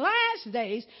 in these last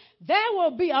days, there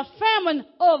will be a famine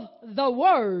of the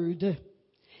word.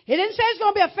 It didn't say it's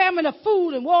going to be a famine of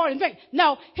food and water and drink.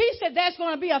 No, he said there's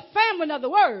going to be a famine of the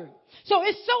word. So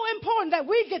it's so important that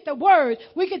we get the word.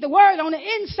 We get the word on the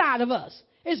inside of us.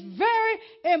 It's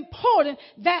very important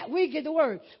that we get the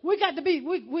word. We have to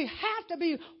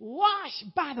be washed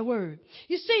by the word.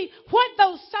 You see, what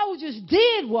those soldiers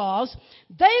did was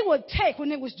they would take,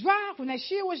 when it was dry, when that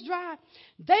shield was dry,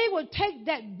 they would take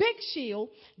that big shield,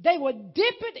 they would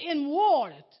dip it in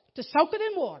water to soak it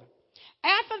in water.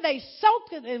 After they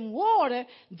soaked it in water,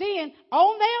 then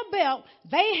on their belt,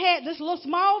 they had this little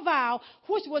small vial,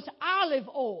 which was olive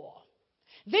oil.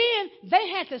 Then they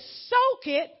had to soak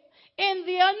it in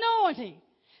the anointing.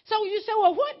 So you say,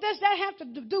 well, what does that have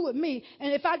to do with me?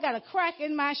 And if I got a crack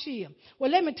in my shield?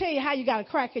 Well, let me tell you how you got a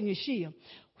crack in your shield.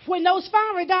 When those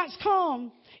fiery darts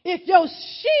come, if your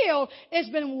shield has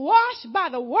been washed by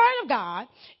the word of God,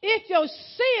 if your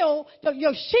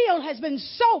shield has been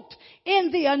soaked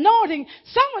in the anointing,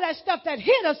 some of that stuff that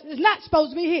hit us is not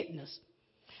supposed to be hitting us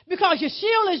because your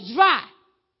shield is dry.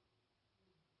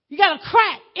 You got a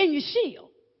crack in your shield.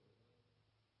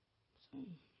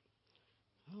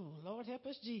 Oh, Lord, help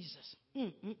us, Jesus.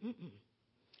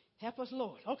 Help us,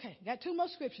 Lord. Okay, got two more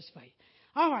scriptures for you.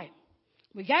 All right.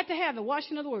 We got to have the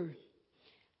washing of the word.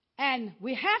 And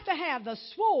we have to have the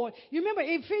sword. You remember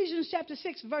Ephesians chapter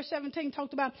 6, verse 17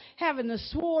 talked about having the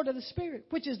sword of the Spirit,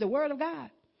 which is the word of God.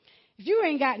 If you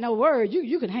ain't got no word,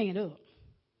 you can hang it up.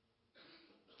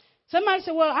 Somebody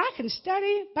said, well, I can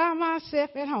study by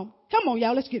myself at home. Come on,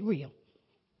 y'all, let's get real.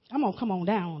 I'm going to come on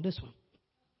down on this one.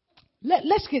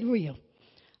 Let's get real.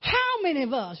 How many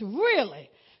of us really,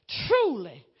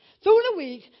 truly, through the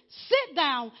week, sit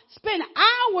down, spend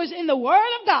hours in the Word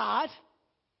of God,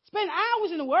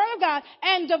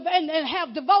 and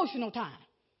have devotional time?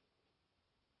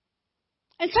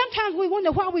 And sometimes we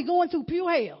wonder why we're going through pure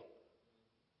hell.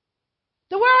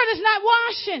 The Word is not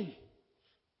washing.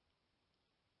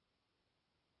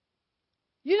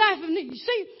 You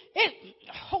see,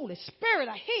 Holy Spirit,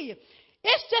 I hear you.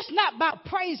 It's just not about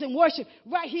praise and worship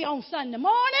right here on Sunday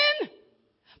morning.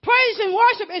 Praise and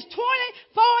worship is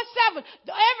 24/7.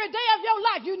 Every day of your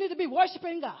life, you need to be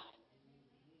worshiping God.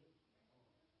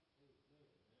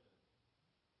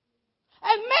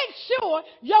 And make sure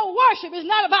your worship is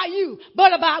not about you,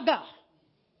 but about God.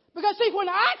 Because, see, when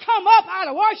I come up out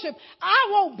of worship, I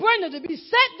want Brenda to be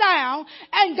set down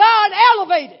and God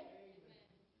elevated.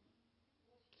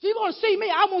 If you want to see me,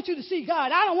 I want you to see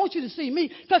God. I don't want you to see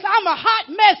me because I'm a hot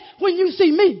mess when you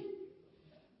see me.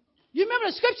 You remember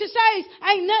the scripture says,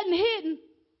 ain't nothing hidden.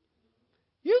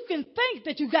 You can think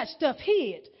that you got stuff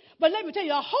hid. But let me tell you,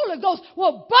 the Holy Ghost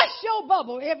will bust your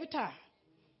bubble every time.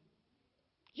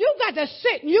 You got to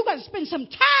sit and you got to spend some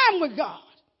time with God.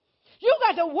 You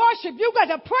got to worship. You got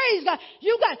to praise God.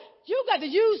 You got to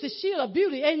use the shield of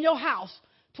beauty in your house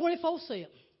 24/7.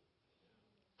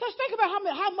 Just think about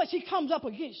how much he comes up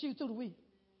against you through the week.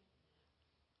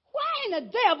 Why in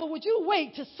the devil would you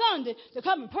wait till Sunday to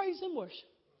come and praise and worship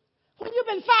when you've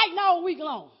been fighting all week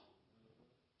long?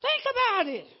 Think about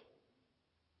it.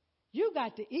 You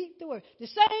got to eat the word. The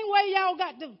same way y'all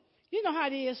got to, you know how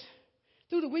it is.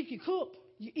 Through the week you cook,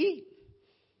 you eat.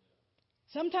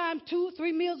 Sometimes 2 or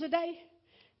 3 meals a day.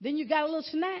 Then you got a little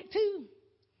snack too.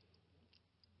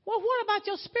 Well, what about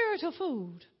your spiritual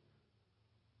food?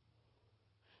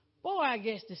 Boy, I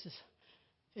guess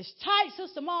it's tight,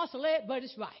 Sister Marcelette, but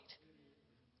it's right.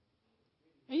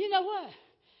 And you know what?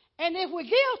 And if we're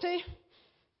guilty,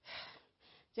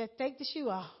 just take the shoe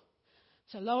off.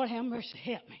 So, Lord, have mercy.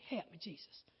 Help me, Jesus.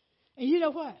 And you know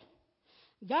what?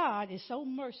 God is so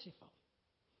merciful.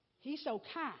 He's so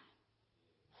kind.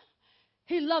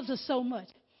 He loves us so much.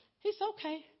 He's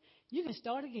okay. You can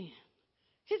start again.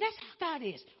 See, that's how God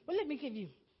is. Well, let me give you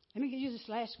this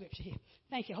last scripture here.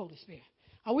 Thank you, Holy Spirit.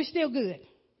 Are we still good?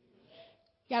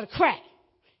 Got a crack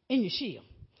in your shield.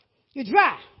 You're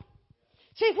dry.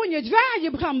 See, when you're dry, you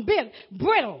become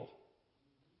brittle.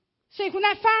 See, when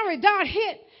that fiery dart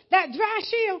hit that dry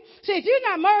shield, see, if you're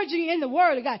not merging in the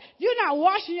Word of God, you're not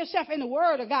washing yourself in the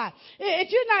Word of God,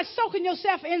 if you're not soaking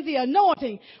yourself in the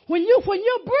anointing, when you're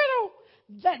brittle,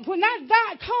 when that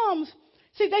dart comes,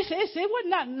 see, they say it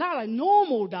was not a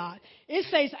normal dart. It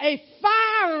says a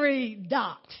fiery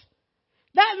dart.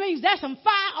 That means there's some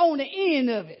fire on the end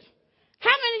of it.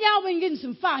 How many of y'all been getting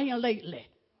some fire here lately?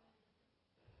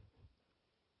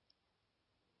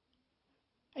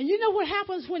 And you know what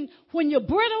happens when you're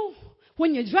brittle,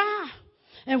 when you're dry,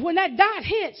 and when that dot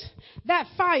hits, that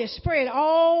fire spread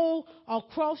all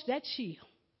across that shield.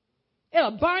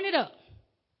 It'll burn it up.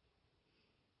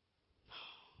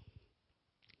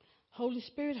 Holy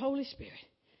Spirit, Holy Spirit.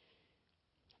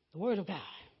 The Word of God.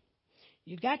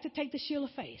 You got to take the shield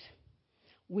of faith.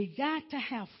 We got to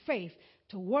have faith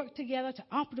to work together, to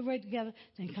operate together,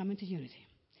 and come into unity.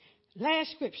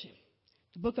 Last scripture,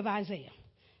 the book of Isaiah.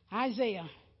 Isaiah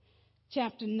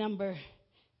chapter number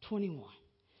 21.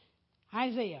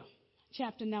 Isaiah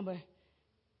chapter number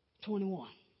 21.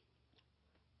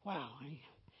 Wow.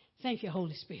 Thank you,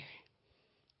 Holy Spirit.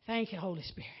 Thank you, Holy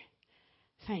Spirit.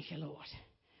 Thank you, Lord.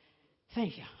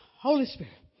 Thank you, Holy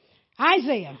Spirit.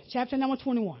 Isaiah chapter number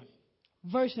 21,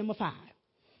 verse number 5.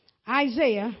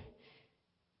 Isaiah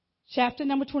chapter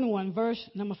number 21, verse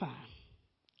number 5.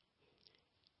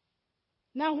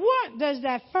 Now, what does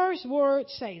that first word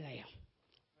say there?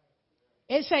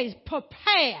 It says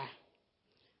prepare.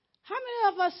 How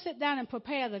many of us sit down and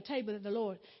prepare the table that the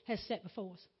Lord has set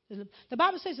before us? The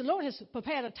Bible says the Lord has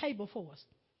prepared a table for us,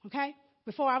 okay,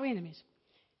 before our enemies.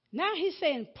 Now he's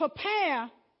saying prepare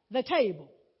the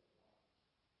table.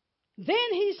 Then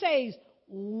he says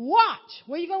watch.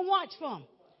 Where are you going to watch from?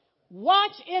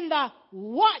 Watch in the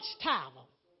watchtower.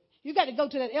 You got to go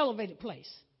to that elevated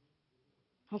place,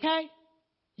 okay?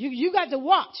 You got to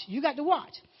watch. You got to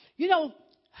watch. You know,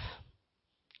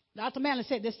 Dr. Manley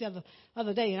said this the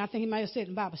other day, and I think he might have said it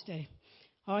in Bible study.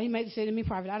 Or he may have said it to me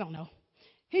private. I don't know.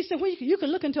 He said, well, you can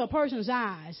look into a person's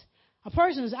eyes. A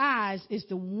person's eyes is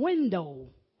the window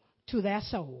to their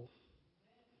soul.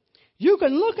 You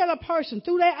can look at a person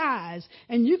through their eyes,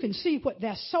 and you can see what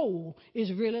their soul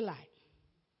is really like.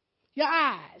 Your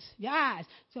eyes. Your eyes.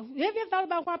 So have you ever thought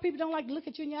about why people don't like to look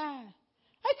at you in your eyes?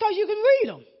 That's because you can read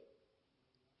them.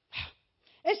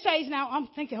 It says now, I'm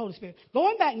thinking Holy Spirit.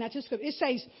 Going back now to scripture, it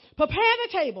says, prepare the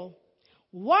table,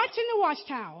 watch in the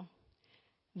watchtower.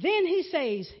 Then he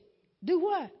says, do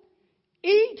what?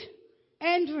 Eat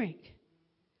and drink.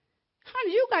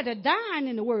 Honey, you got to dine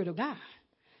in the Word of God.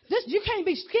 You can't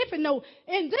be skipping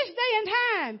in this day and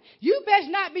time, you best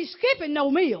not be skipping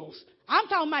no meals. I'm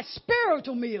talking about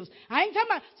spiritual meals. I ain't talking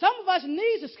about, some of us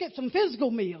need to skip some physical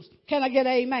meals. Can I get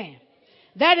an amen?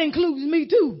 That includes me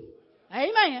too.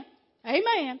 Amen.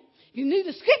 Amen. You need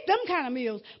to skip them kind of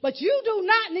meals, but you do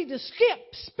not need to skip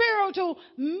spiritual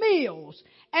meals.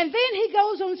 And then he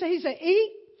goes on and says, he said,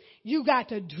 eat, you got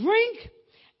to drink.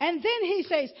 And then he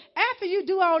says, after you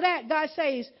do all that, God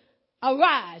says,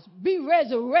 arise, be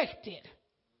resurrected.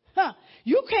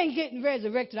 You can't get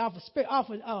resurrected off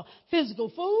of physical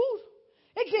food.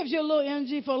 It gives you a little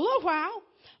energy for a little while.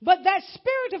 But that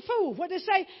spiritual food, what they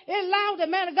say, it allowed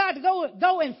the man of God to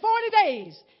go in 40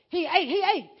 days. He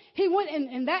ate. He went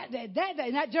in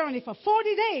that journey for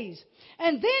 40 days.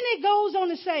 And then it goes on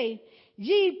to say,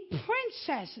 ye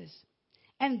princesses.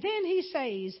 And then he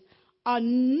says,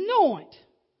 anoint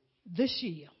the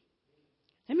shield.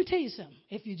 Let me tell you something.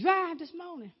 If you drive this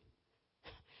morning,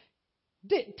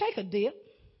 take a dip.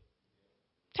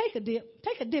 Take a dip.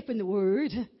 Take a dip in the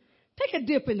Word. Take a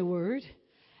dip in the Word.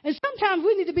 And sometimes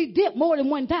we need to be dipped more than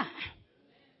one time.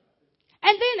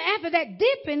 And then after that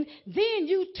dipping, then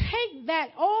you take that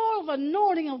oil of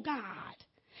anointing of God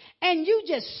and you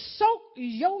just soak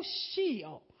your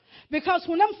shield. Because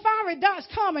when them fiery darts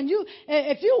come and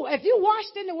if you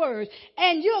washed in the Word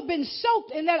and you have been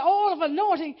soaked in that oil of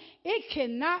anointing, it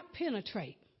cannot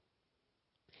penetrate.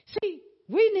 See,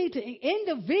 we need to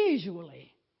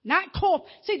individually, not corporate.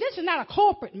 See, this is not a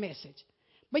corporate message,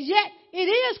 but yet it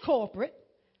is corporate,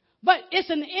 but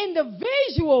it's an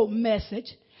individual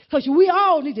message. Because we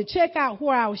all need to check out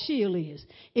where our shield is.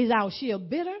 Is our shield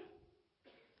bitter?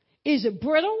 Is it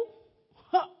brittle?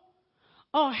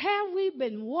 Or have we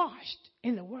been washed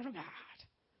in the Word of God?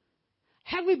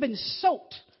 Have we been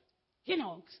soaked,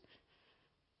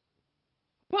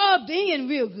 rubbed in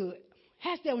real good?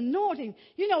 Has the anointing,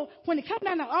 when it comes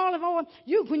down to olive oil,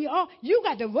 you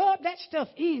got to rub that stuff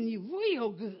in you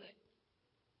real good.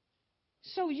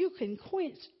 So you can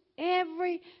quench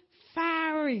every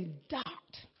fiery dart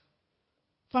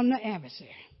from the adversary.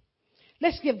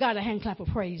 Let's give God a hand clap of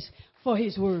praise for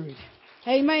His Word.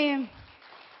 Amen.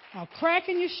 Now,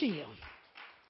 cracking your shield.